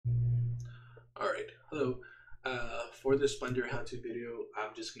Alright, hello. For this Blender how-to video,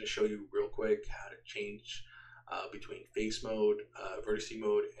 I'm just going to show you real quick how to change between face mode, vertice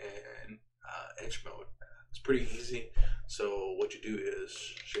mode, and edge mode. It's pretty easy. So what you do is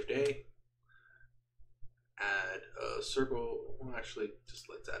Shift A, add a circle, well actually just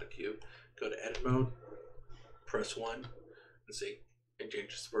let's add a cube. Go to edge mode, press 1, and see, it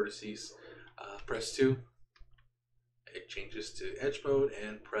changes to vertices. Press 2, it changes to edge mode,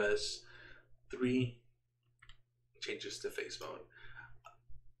 and press 3 changes to face mode.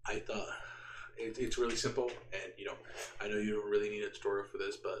 I thought it's really simple, and I know you don't really need a tutorial for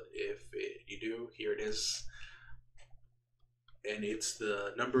this, but if you do, here it is. And it's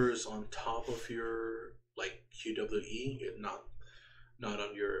the numbers on top of your QWE, not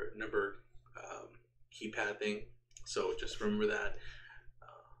on your number keypad thing. So just remember that.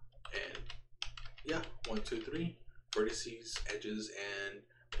 And yeah, 1, 2, 3 vertices, edges, and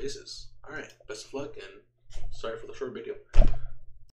faces. All right, best of luck, and sorry for the short video.